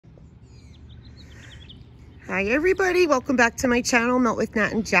Hi everybody, welcome back to my channel, Melt with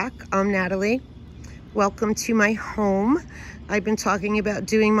Nat and Jack. I'm Natalie. Welcome to my home. I've been talking about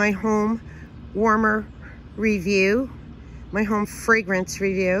doing my home warmer review, my home fragrance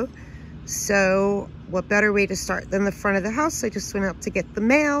review. So what better way to start than the front of the house? I just went out to get the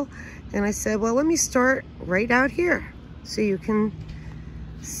mail and I said, well, let me start right out here so you can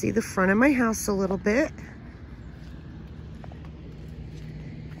see the front of my house a little bit.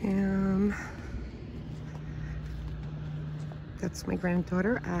 And that's my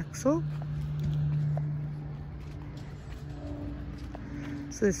granddaughter, Axel.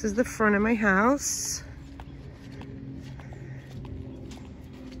 So this is the front of my house.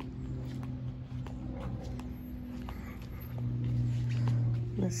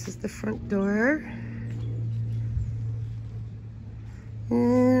 This is the front door.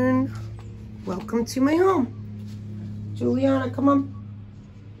 And welcome to my home. Juliana, come on.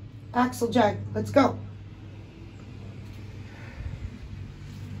 Axel, Jag, let's go.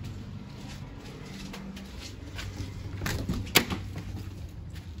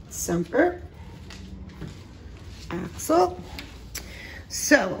 Semper, Axel.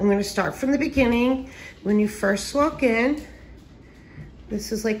 So I'm going to start from the beginning. When you first walk in,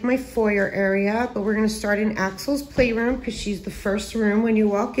 this is like my foyer area, but we're going to start in Axel's playroom because she's the first room when you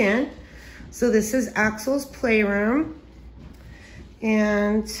walk in. So this is Axel's playroom,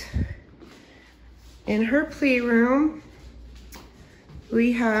 and in her playroom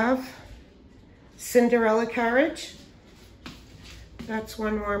we have Cinderella carriage. That's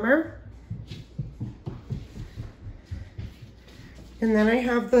one warmer. And then I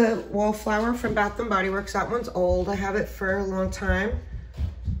have the wallflower from Bath & Body Works. That one's old. I have it for a long time.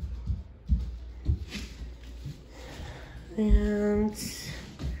 And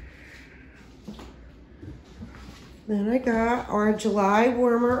then I got our July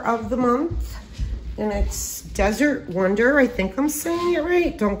warmer of the month. And it's Desert Wonder. I think I'm saying it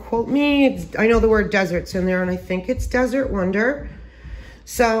right. Don't quote me. I know the word desert's in there, and I think it's Desert Wonder.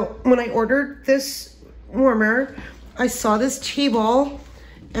 So when I ordered this warmer, I saw this table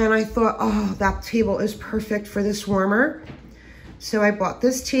and I thought, oh, that table is perfect for this warmer. So I bought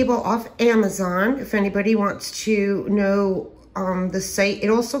this table off Amazon. If anybody wants to know the site, it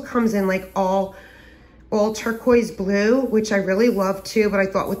also comes in like all turquoise blue, which I really love too, but I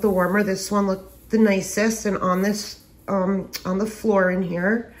thought with the warmer, this one looked the nicest and on this, on the floor in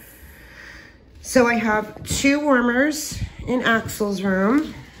here. So I have two warmers in Axel's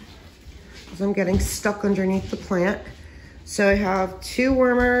room, because I'm getting stuck underneath the plant. So I have two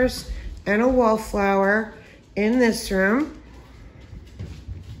warmers and a wallflower in this room.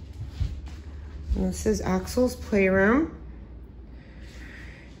 And this is Axel's playroom.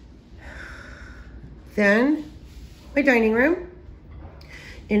 Then my dining room.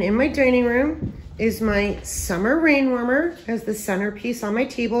 And in my dining room is my summer rain warmer as the centerpiece on my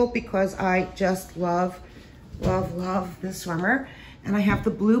table because I just love this warmer. And I have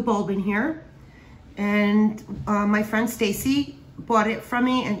the blue bulb in here. And my friend Stacy bought it from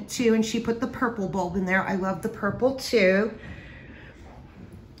me and she put the purple bulb in there. I love the purple too.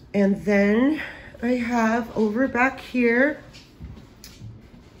 And then I have over back here,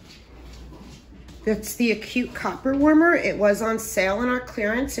 that's the Acute Copper Warmer. It was on sale in our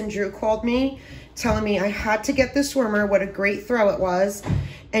clearance and Drew called me telling me I had to get this warmer, what a great throw it was.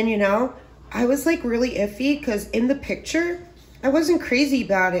 And you know, I was like really iffy because in the picture, I wasn't crazy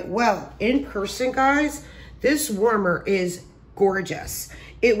about it. Well, in person, guys, this warmer is gorgeous.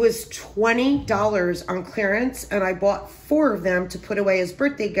 It was $20 on clearance and I bought 4 of them to put away as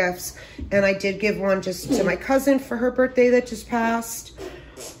birthday gifts. And I did give one just to my cousin for her birthday that just passed.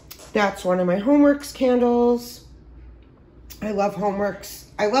 That's one of my Homeworks candles. I love Homeworks.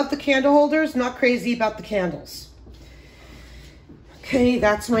 I love the candle holders, not crazy about the candles. Okay,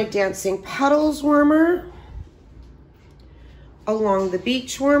 that's my Dancing Petals warmer. Along the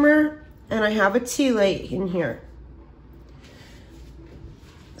Beach warmer. And I have a tea light in here.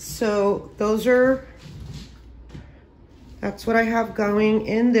 So that's what I have going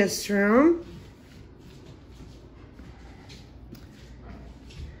in this room.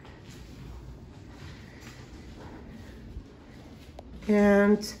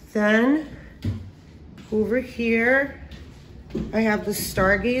 And then over here, I have the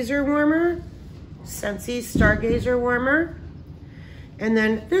Stargazer warmer, Scentsy Stargazer warmer. And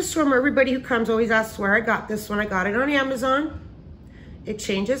then this warmer, everybody who comes always asks where I got this one. I got it on Amazon. It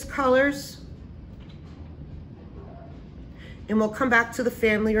changes colors. And we'll come back to the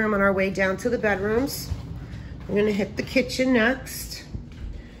family room on our way down to the bedrooms. I'm gonna hit the kitchen next.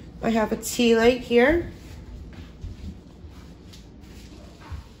 I have a tea light here.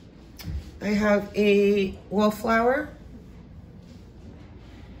 I have a wallflower.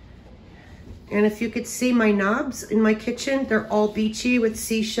 And if you could see my knobs in my kitchen, they're all beachy with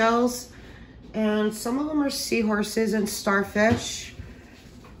seashells. And some of them are seahorses and starfish.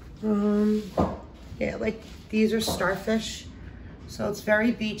 Yeah, like these are starfish. So it's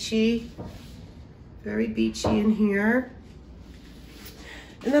very beachy in here.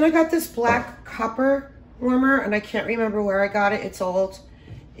 And then I got this black copper warmer, and I can't remember where I got it. It's old.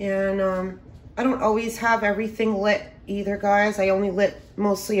 And I don't always have everything lit either, guys. I only lit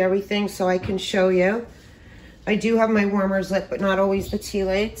mostly everything so I can show you. I do have my warmers lit, but not always the tea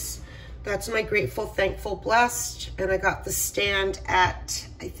lights. That's my Grateful, Thankful, Blessed. And I got the stand at,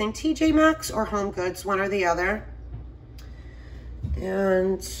 I think, TJ Maxx or Home Goods, one or the other.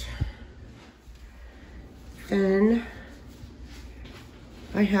 And then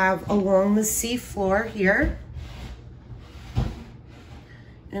I have along the sea floor here.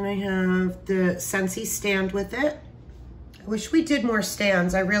 And I have the Scentsy stand with it. I wish we did more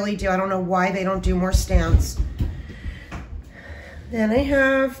stands. I really do. I don't know why they don't do more stands. Then I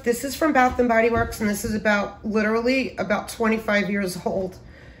have, this is from Bath & Body Works, and this is literally about 25 years old,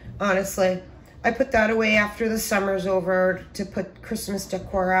 honestly. I put that away after the summer's over to put Christmas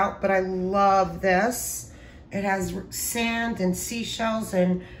decor out, but I love this. It has sand and seashells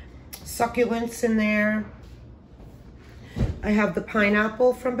and succulents in there. I have the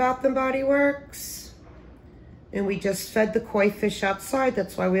pineapple from Bath & Body Works. And we just fed the koi fish outside.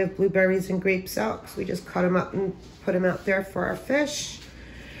 That's why we have blueberries and grapes out, because we just cut them up and put them out there for our fish.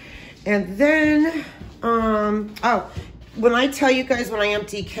 And then, oh, when I tell you guys when I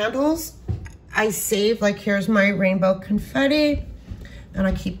empty candles, I save, like here's my rainbow confetti. And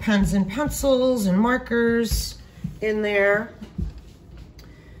I keep pens and pencils and markers in there.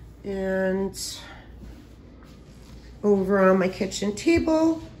 And over on my kitchen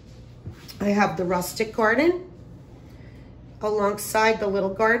table, I have the rustic garden alongside the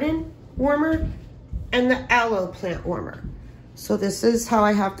little garden warmer and the aloe plant warmer. So this is how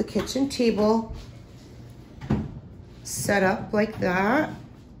I have the kitchen table set up like that.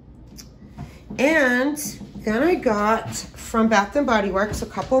 And then I got from Bath & Body Works a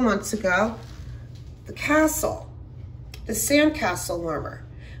couple months ago, the castle, the sand castle warmer.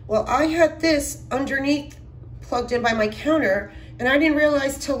 Well, I had this underneath plugged in by my counter, and I didn't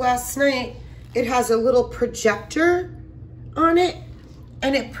realize till last night it has a little projector on it,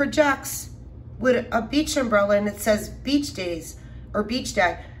 and it projects with a beach umbrella, and it says beach days or beach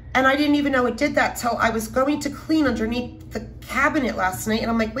day. And I didn't even know it did that till I was going to clean underneath the cabinet last night,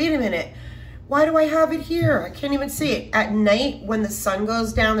 and I'm like, wait a minute, why do I have it here? I can't even see it. At night when the sun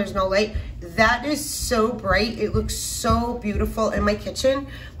goes down, there's no light. That is so bright. It looks so beautiful in my kitchen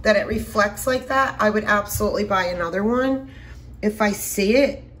that it reflects like that. I would absolutely buy another one. If I see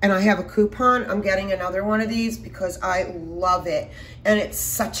it and I have a coupon, I'm getting another one of these because I love it. And it's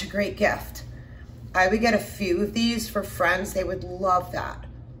such a great gift. I would get a few of these for friends. They would love that.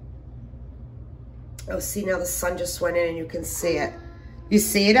 Oh, see, now the sun just went in and you can see it. You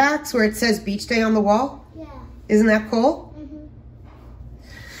see it, Axe, where it says beach day on the wall? Yeah. Isn't that cool?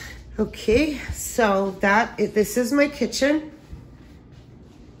 Mm-hmm. Okay, so this is my kitchen.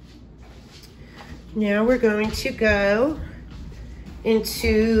 Now we're going to go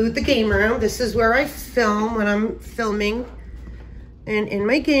into the game room. This is where I film when I'm filming. And in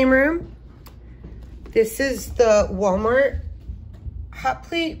my game room, this is the Walmart hot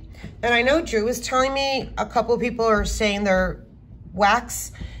plate. And I know Drew was telling me a couple of people are saying their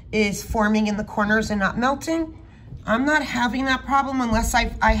wax is forming in the corners and not melting. I'm not having that problem unless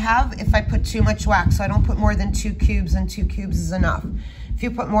if I put too much wax. So I don't put more than 2 cubes, and 2 cubes is enough. If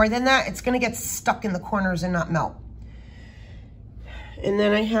you put more than that, it's gonna get stuck in the corners and not melt. And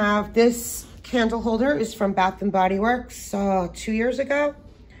then I have this candle holder is from Bath & Body Works 2 years ago.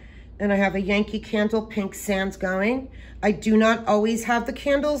 And I have a Yankee Candle pink sands going. I do not always have the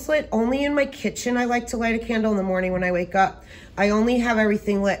candles lit. Only in my kitchen I like to light a candle in the morning when I wake up. I only have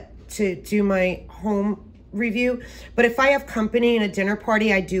everything lit to do my home review. But if I have company and a dinner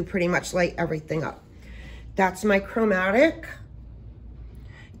party, I do pretty much light everything up. That's my chromatic.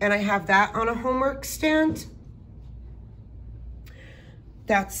 And I have that on a homework stand.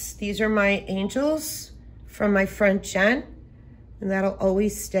 These are my angels from my friend Jen. And that'll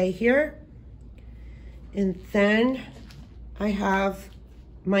always stay here. And then I have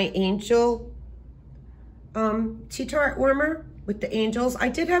my angel tea tart warmer with the angels. I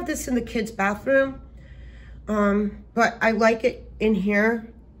did have this in the kids' bathroom, but I like it in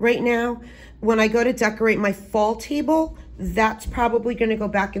here right now. When I go to decorate my fall table, that's probably gonna go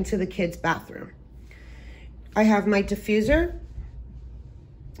back into the kids' bathroom. I have my diffuser.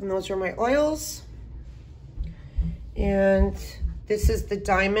 And those are my oils. And this is the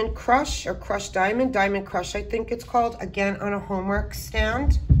Diamond Crush, or Crush Diamond, Diamond Crush I think it's called, again on a homework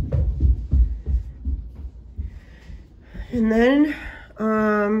stand. And then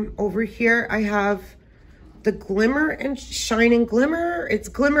over here I have the Glimmer and Shine and Glimmer. It's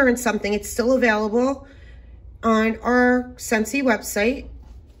Glimmer and something. It's still available on our Scentsy website.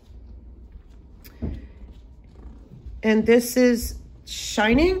 And this is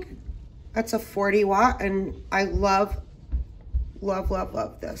Shining. That's a 40 watt, and I love, love, love,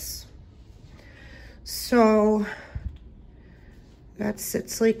 love this. So that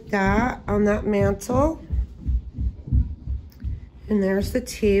sits like that on that mantle. And there's the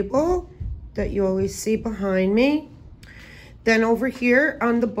table that you always see behind me. Then over here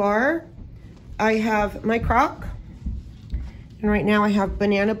on the bar, I have my crock. And right now I have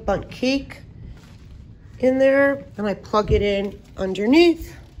banana bundt cake in there, and I plug it in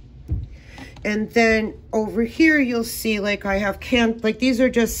underneath. And then over here you'll see like I have like these are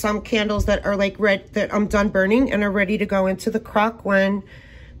just some candles that are like red, that I'm done burning and are ready to go into the crock when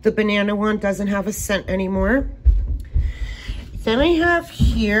the banana one doesn't have a scent anymore. Then I have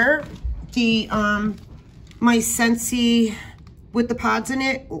here the my Scentsy with the pods in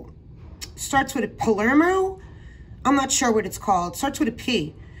it. Starts with a Palermo. I'm not sure what it's called. It starts with a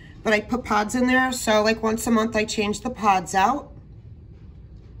P, but I put pods in there. So like once a month I change the pods out.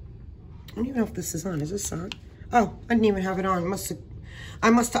 I don't even know if this is on. Is this on? Oh, I didn't even have it on. I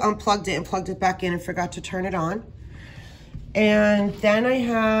must have unplugged it and plugged it back in and forgot to turn it on. And then I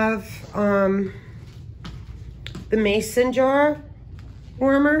have the Mason jar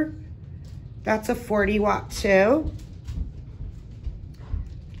warmer. That's a 40 watt too.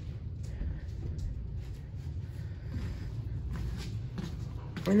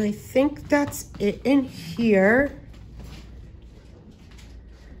 And I think that's it in here.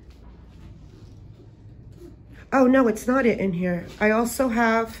 Oh, no, it's not it in here. I also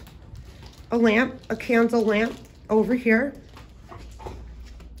have a lamp, a candle lamp over here.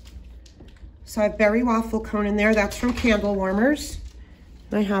 So I have berry waffle cone in there. That's from Candle Warmers.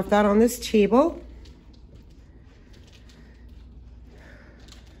 And I have that on this table.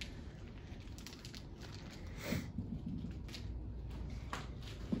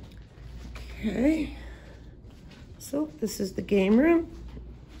 Okay. So this is the game room.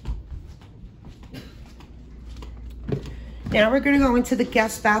 Now we're gonna go into the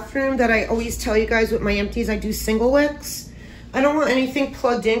guest bathroom that I always tell you guys with my empties, I do single wicks. I don't want anything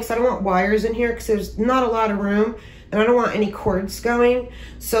plugged in because I don't want wires in here because there's not a lot of room and I don't want any cords going.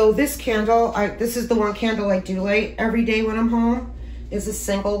 So this candle, this is the one candle I do light every day when I'm home, is a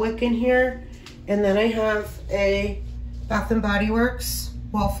single wick in here. And then I have a Bath and Body Works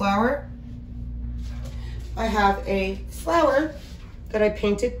wallflower. I have a flower that I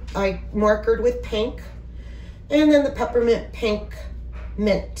painted, I markered with pink. And then the peppermint pink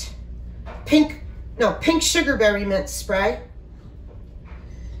mint. Pink sugarberry mint spray.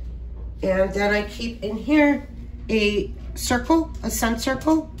 And then I keep in here a circle, a scent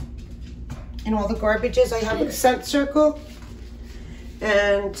circle. In all the garbages I have a scent circle.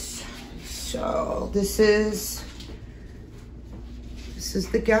 And so this is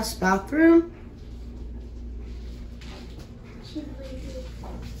the guest bathroom.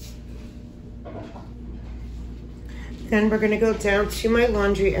 Then we're gonna go down to my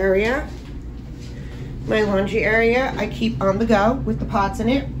laundry area. My laundry area, I keep on the go with the pods in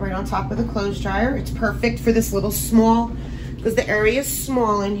it, right on top of the clothes dryer. It's perfect for this little small, because the area is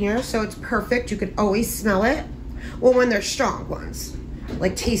small in here, so it's perfect. You can always smell it. Well, when they're strong ones,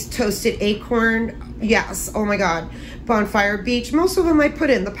 like Taste Toasted Acorn, yes, oh my God. Bonfire Beach, most of them I put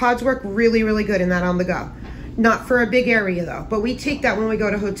in. The pods work really, really good in that on the go. Not for a big area though, but we take that when we go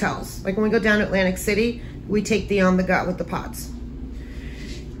to hotels. Like when we go down to Atlantic City, we take the on the go with the pods.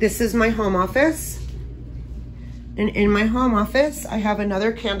 This is my home office. And in my home office, I have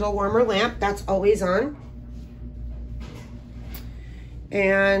another candle warmer lamp that's always on.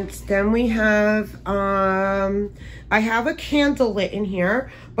 And then we have, I have a candle lit in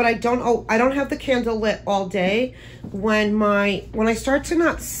here, but I don't have the candle lit all day. When I start to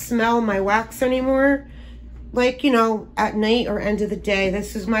not smell my wax anymore, like, you know, at night or end of the day,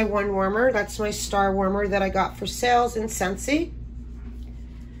 this is my one warmer. That's my star warmer that I got for sales in Scentsy.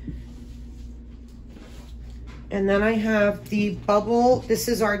 And then I have the bubble. This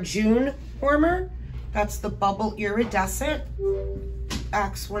is our June warmer. That's the bubble iridescent.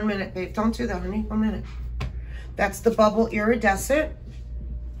 Axe, 1 minute, babe. Don't do that, honey. 1 minute. That's the bubble iridescent.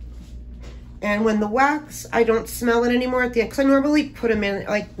 And when the wax, I don't smell it anymore at the end, because I normally put them in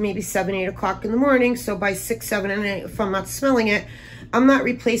like maybe 7, 8 o'clock in the morning. So by 6, 7, and 8, if I'm not smelling it, I'm not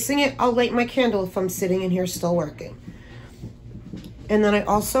replacing it. I'll light my candle if I'm sitting in here still working. And then I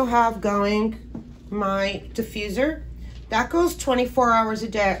also have going my diffuser. That goes 24 hours a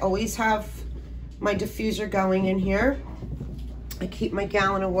day. I always have my diffuser going in here. I keep my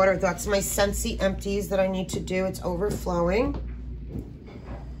gallon of water. That's my Scentsy empties that I need to do. It's overflowing.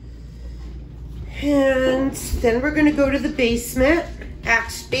 And then we're gonna go to the basement.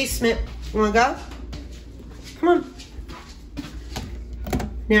 Axe basement. You wanna go? Come on.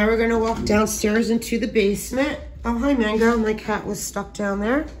 Now we're gonna walk downstairs into the basement. Oh, hi, Mango. My cat was stuck down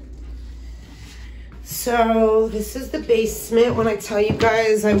there. So this is the basement. When I tell you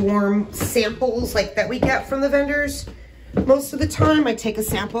guys I warm samples like that we get from the vendors, most of the time I take a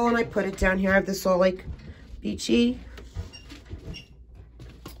sample and I put it down here. I have this all like beachy.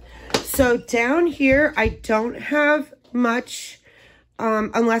 So down here, I don't have much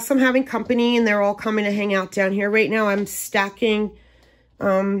unless I'm having company and they're all coming to hang out down here. Right now I'm stacking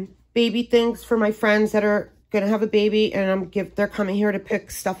baby things for my friends that are gonna have a baby, and they're coming here to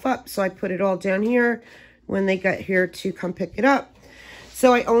pick stuff up. So I put it all down here when they get here to come pick it up.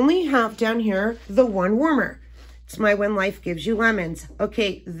 So I only have down here the one warmer. It's my When Life Gives You Lemons.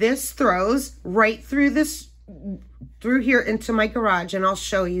 Okay, this throws right through here into my garage, and I'll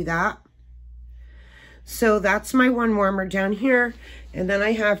show you that. So that's my one warmer down here. And then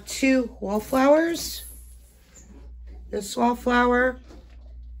I have two wallflowers. This wallflower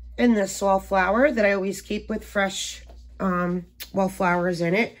and this wallflower that I always keep with fresh wallflowers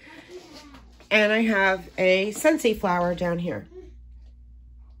in it. And I have a Scentsy flower down here.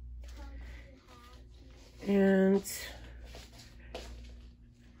 And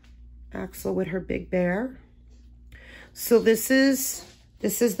Axel with her big bear. So this is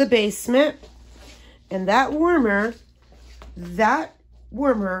the basement. And that warmer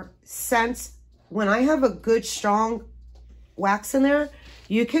scents, when I have a good strong wax in there,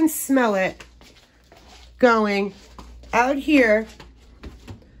 you can smell it going out here.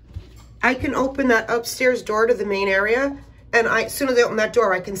 I can open that upstairs door to the main area, and as soon as I open that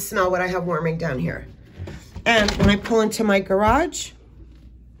door, I can smell what I have warming down here. And when I pull into my garage,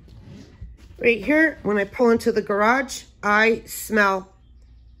 right here, when I pull into the garage, I smell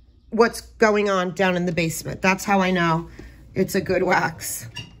what's going on down in the basement. That's how I know it's a good wax.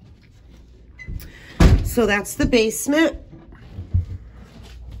 So that's the basement.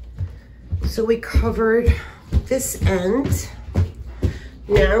 So we covered this end.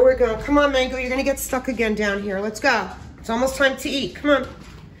 Now we're going, come on, Mango, you're gonna get stuck again down here. Let's go. It's almost time to eat, come on.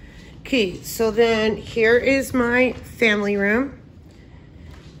 Okay, so then here is my family room.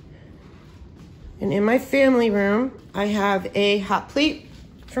 And in my family room, I have a hot plate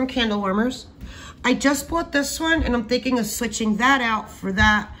from Candle Warmers. I just bought this one, and I'm thinking of switching that out for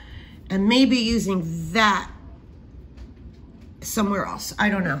that, and maybe using that somewhere else. I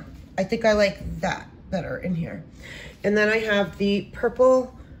don't know. I think I like that better in here. And then I have the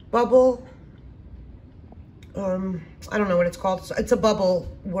purple bubble, I don't know what it's called. It's a bubble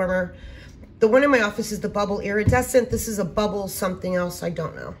warmer. The one in my office is the bubble iridescent. This is a bubble something else, I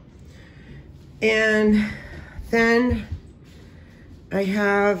don't know. And then I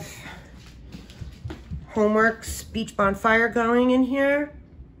have Homeworks Beach Bonfire going in here.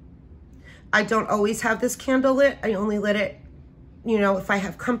 I don't always have this candle lit. I only lit it, you know, if I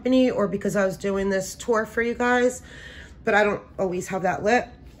have company or because I was doing this tour for you guys, but I don't always have that lit.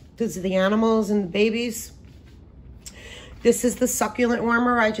 These are the animals and the babies. This is the succulent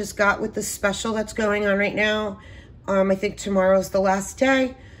warmer I just got with the special that's going on right now. I think tomorrow's the last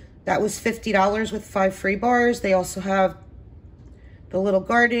day. That was $50 with 5 free bars. They also have the little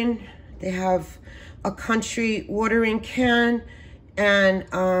garden. They have a country watering can, and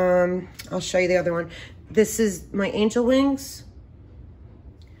I'll show you the other one. This is my Angel Wings.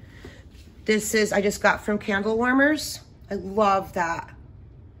 This is, I just got from Candle Warmers. I love that.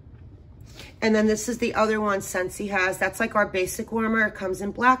 And then this is the other one Scentsy has. That's like our basic warmer. It comes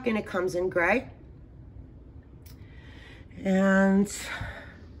in black and it comes in gray. And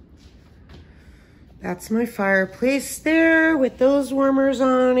that's my fireplace there with those warmers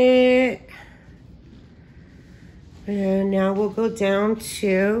on it. And now we'll go down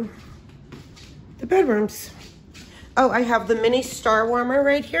to the bedrooms. Oh, I have the mini star warmer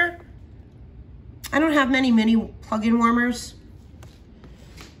right here. I don't have many mini plug-in warmers.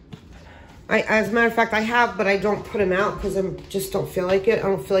 As a matter of fact, I have, but I don't put them out because I just don't feel like it. I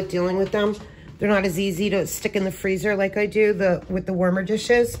don't feel like dealing with them. They're not as easy to stick in the freezer like I do with the warmer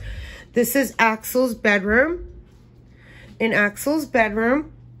dishes. This is Axel's bedroom. In Axel's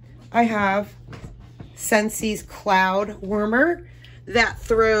bedroom, I have Scentsy's Cloud Warmer. That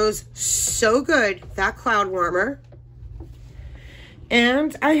throws so good, that cloud warmer.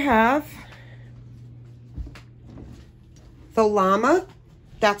 And I have the llama.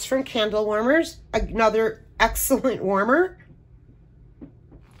 That's from Candle Warmers. Another excellent warmer.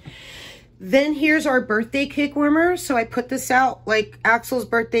 Then here's our birthday cake warmer. So I put this out, like Axel's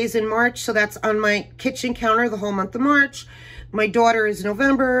birthday's in March. So that's on my kitchen counter the whole month of March. My daughter is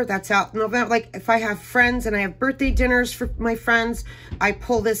November. That's out in November. Like if I have friends and I have birthday dinners for my friends, I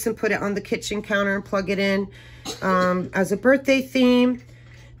pull this and put it on the kitchen counter and plug it in as a birthday theme.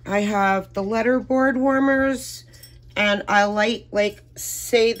 I have the letterboard warmers. And I like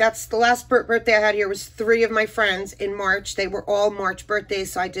say that's the last birthday I had here was 3 of my friends in March. They were all March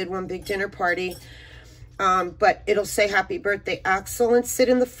birthdays, so I did one big dinner party. But it'll say happy birthday Axel and sit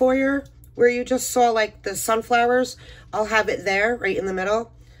in the foyer where you just saw like the sunflowers. I'll have it there right in the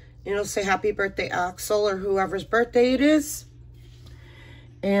middle. And it'll say happy birthday Axel or whoever's birthday it is.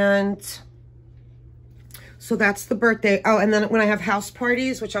 And so that's the birthday. Oh, and then when I have house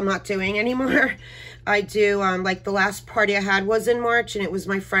parties, which I'm not doing anymore, I do, like the last party I had was in March, and it was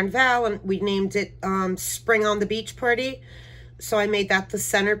my friend Val, and we named it Spring on the Beach Party. So I made that the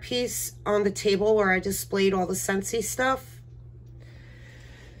centerpiece on the table where I displayed all the Scentsy stuff.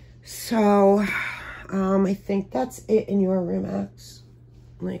 So I think that's it in your room, Ax,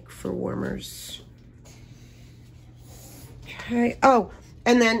 like for warmers. Okay. Oh,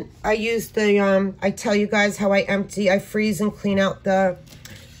 and then I use the, I tell you guys how I freeze and clean out the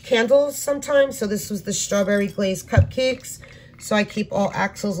candles sometimes. So this was the strawberry glazed cupcakes. So I keep all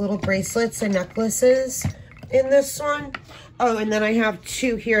Axel's little bracelets and necklaces in this one. Oh, and then I have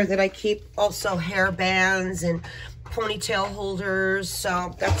 2 here that I keep also hair bands and ponytail holders.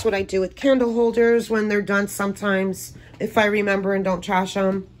 So that's what I do with candle holders when they're done sometimes, if I remember and don't trash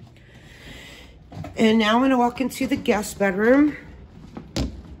them. And now I'm going to walk into the guest bedroom.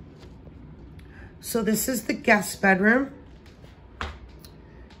 So this is the guest bedroom.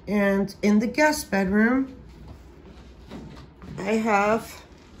 And in the guest bedroom, I have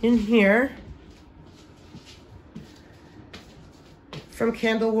in here from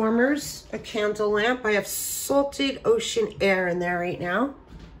Candle Warmers, a candle lamp. I have Salted Ocean Air in there right now.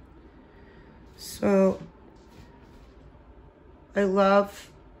 So I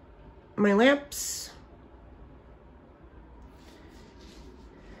love my lamps.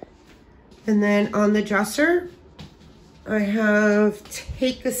 And then on the dresser, I have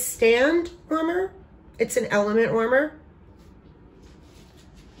Take a Stand warmer. It's an element warmer.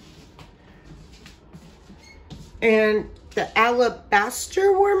 And the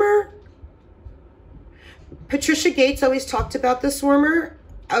Alabaster warmer. Patricia Gates always talked about this warmer,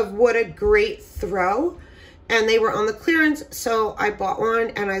 of what a great throw. And they were on the clearance, so I bought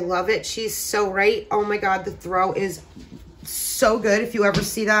one and I love it. She's so right. Oh my God, the throw is so good. If you ever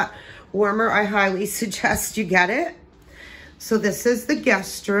see that warmer, I highly suggest you get it. So this is the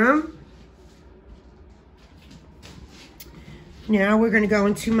guest room. Now we're going to go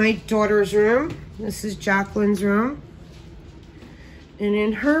into my daughter's room. This is Jacqueline's room. And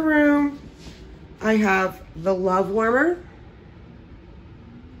in her room, I have the Love Warmer.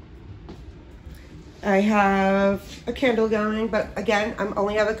 I have a candle going, but again, I'm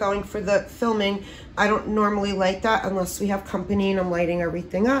only have it going for the filming. I don't normally light that unless we have company and I'm lighting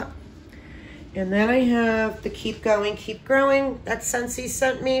everything up. And then I have the Keep Going, Keep Growing that Scentsy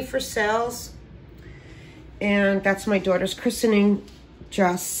sent me for sales. And that's my daughter's christening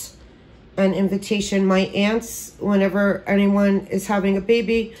dress and invitation. My aunts, whenever anyone is having a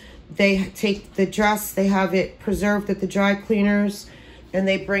baby, they take the dress, they have it preserved at the dry cleaners, and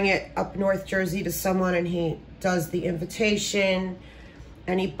they bring it up North Jersey to someone, and he does the invitation,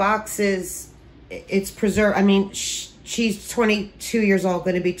 and he boxes. It's preserved. I mean, she's 22 years old,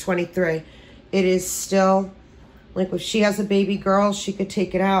 going to be 23. It is still, like if she has a baby girl, she could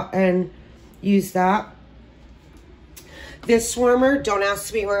take it out and use that. This warmer, don't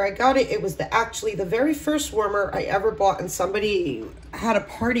ask me where I got it. It was actually the very first warmer I ever bought, and somebody had a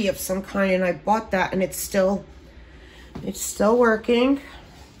party of some kind, and I bought that, and it's still working.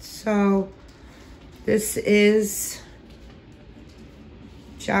 So this is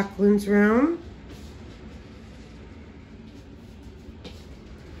Jacqueline's room.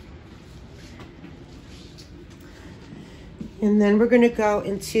 And then we're going to go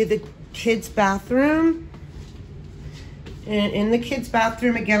into the kids' bathroom. And in the kids'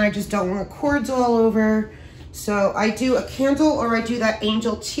 bathroom, again, I just don't want cords all over. So I do a candle, or I do that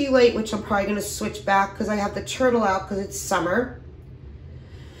Angel Tea Light, which I'm probably going to switch back because I have the turtle out because it's summer.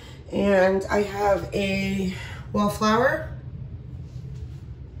 And I have a wallflower.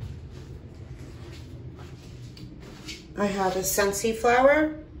 I have a Scentsy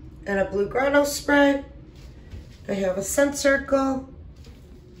flower and a blue grotto spread. I have a scent circle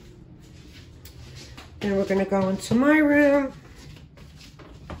And we're gonna go into my room.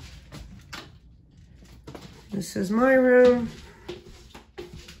 This is my room.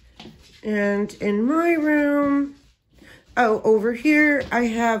 And in my room, oh, over here, I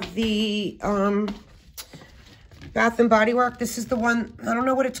have the Bath and Body Works. This is the one, I don't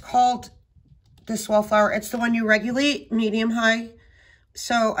know what it's called, this wallflower. It's the one you regulate, medium high.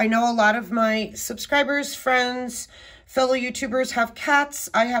 So I know a lot of my subscribers, friends, fellow YouTubers have cats.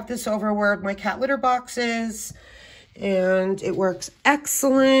 I have this over where my cat litter box is, and it works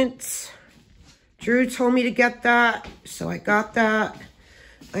excellent. Drew told me to get that, so I got that.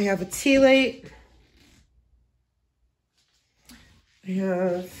 I have a tea light. I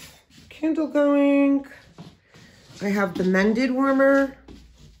have candle going. I have the Mended warmer.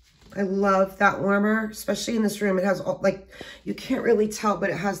 I love that warmer, especially in this room. It has, all, like, you can't really tell, but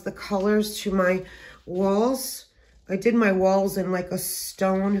it has the colors to my walls. I did my walls in like a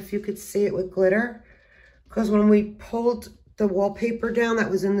stone, if you could see it, with glitter. Because when we pulled the wallpaper down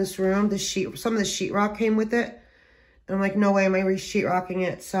that was in this room, the sheet, some of the sheetrock came with it. And I'm like, no way am I re-sheetrocking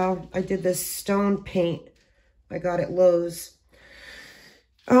it. So I did this stone paint I got at Lowe's.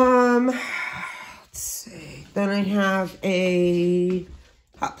 Let's see. Then I have a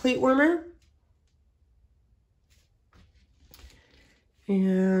hot plate warmer.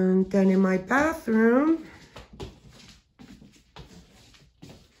 And then in my bathroom,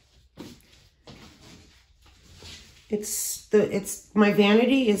 my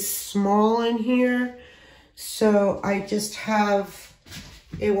vanity is small in here. So I just have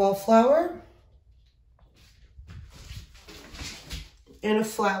a wallflower and a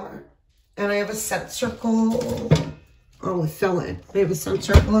flower. And I have a scent circle. Oh, it fell in. I have a scent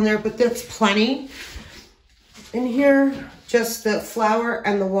circle in there, but that's plenty in here. Just the flower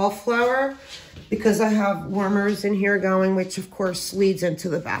and the wallflower, because I have warmers in here going, which of course leads into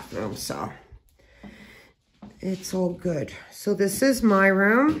the bathroom. So it's all good. So this is my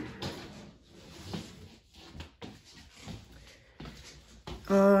room.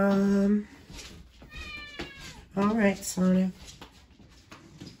 All right, Sonia.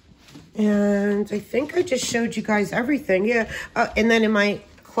 And I think I just showed you guys everything. Yeah. And then in my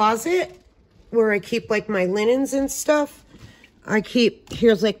closet where I keep like my linens and stuff,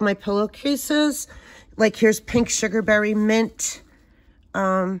 here's like my pillowcases. Like here's Pink Sugarberry Mint,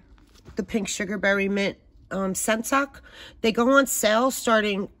 the Pink Sugarberry Mint scent sock. They go on sale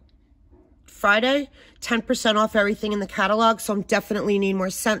starting Friday, 10% off everything in the catalog. So I'm definitely need more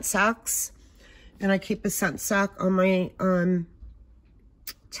scent socks. And I keep a scent sock on my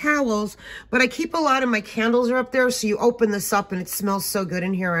towels, but I keep a lot of my candles are up there. So you open this up and it smells so good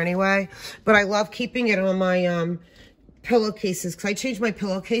in here anyway. But I love keeping it on my pillowcases because I change my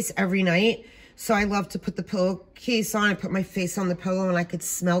pillowcase every night. So I love to put the pillowcase on and put my face on the pillow and I could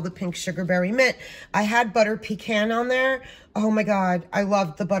smell the Pink Sugarberry Mint. I had Butter Pecan on there. Oh my God, I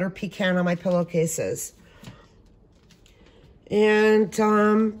love the Butter Pecan on my pillowcases. And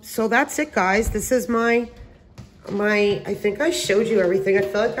so that's it, guys. This is my, I think I showed you everything. I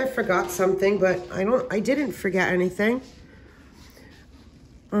feel like I forgot something, but I didn't forget anything.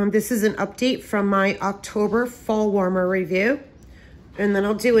 This is an update from my October fall warmer review. And then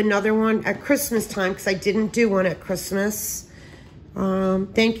I'll do another one at Christmas time because I didn't do one at Christmas.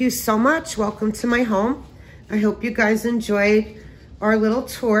 Thank you so much. Welcome to my home. I hope you guys enjoyed our little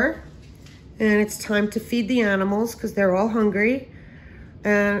tour. And it's time to feed the animals because they're all hungry.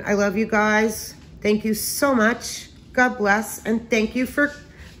 And I love you guys. Thank you so much. God bless. And thank you for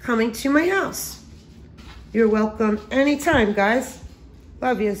coming to my house. You're welcome anytime, guys.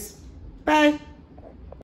 Love yous. Bye.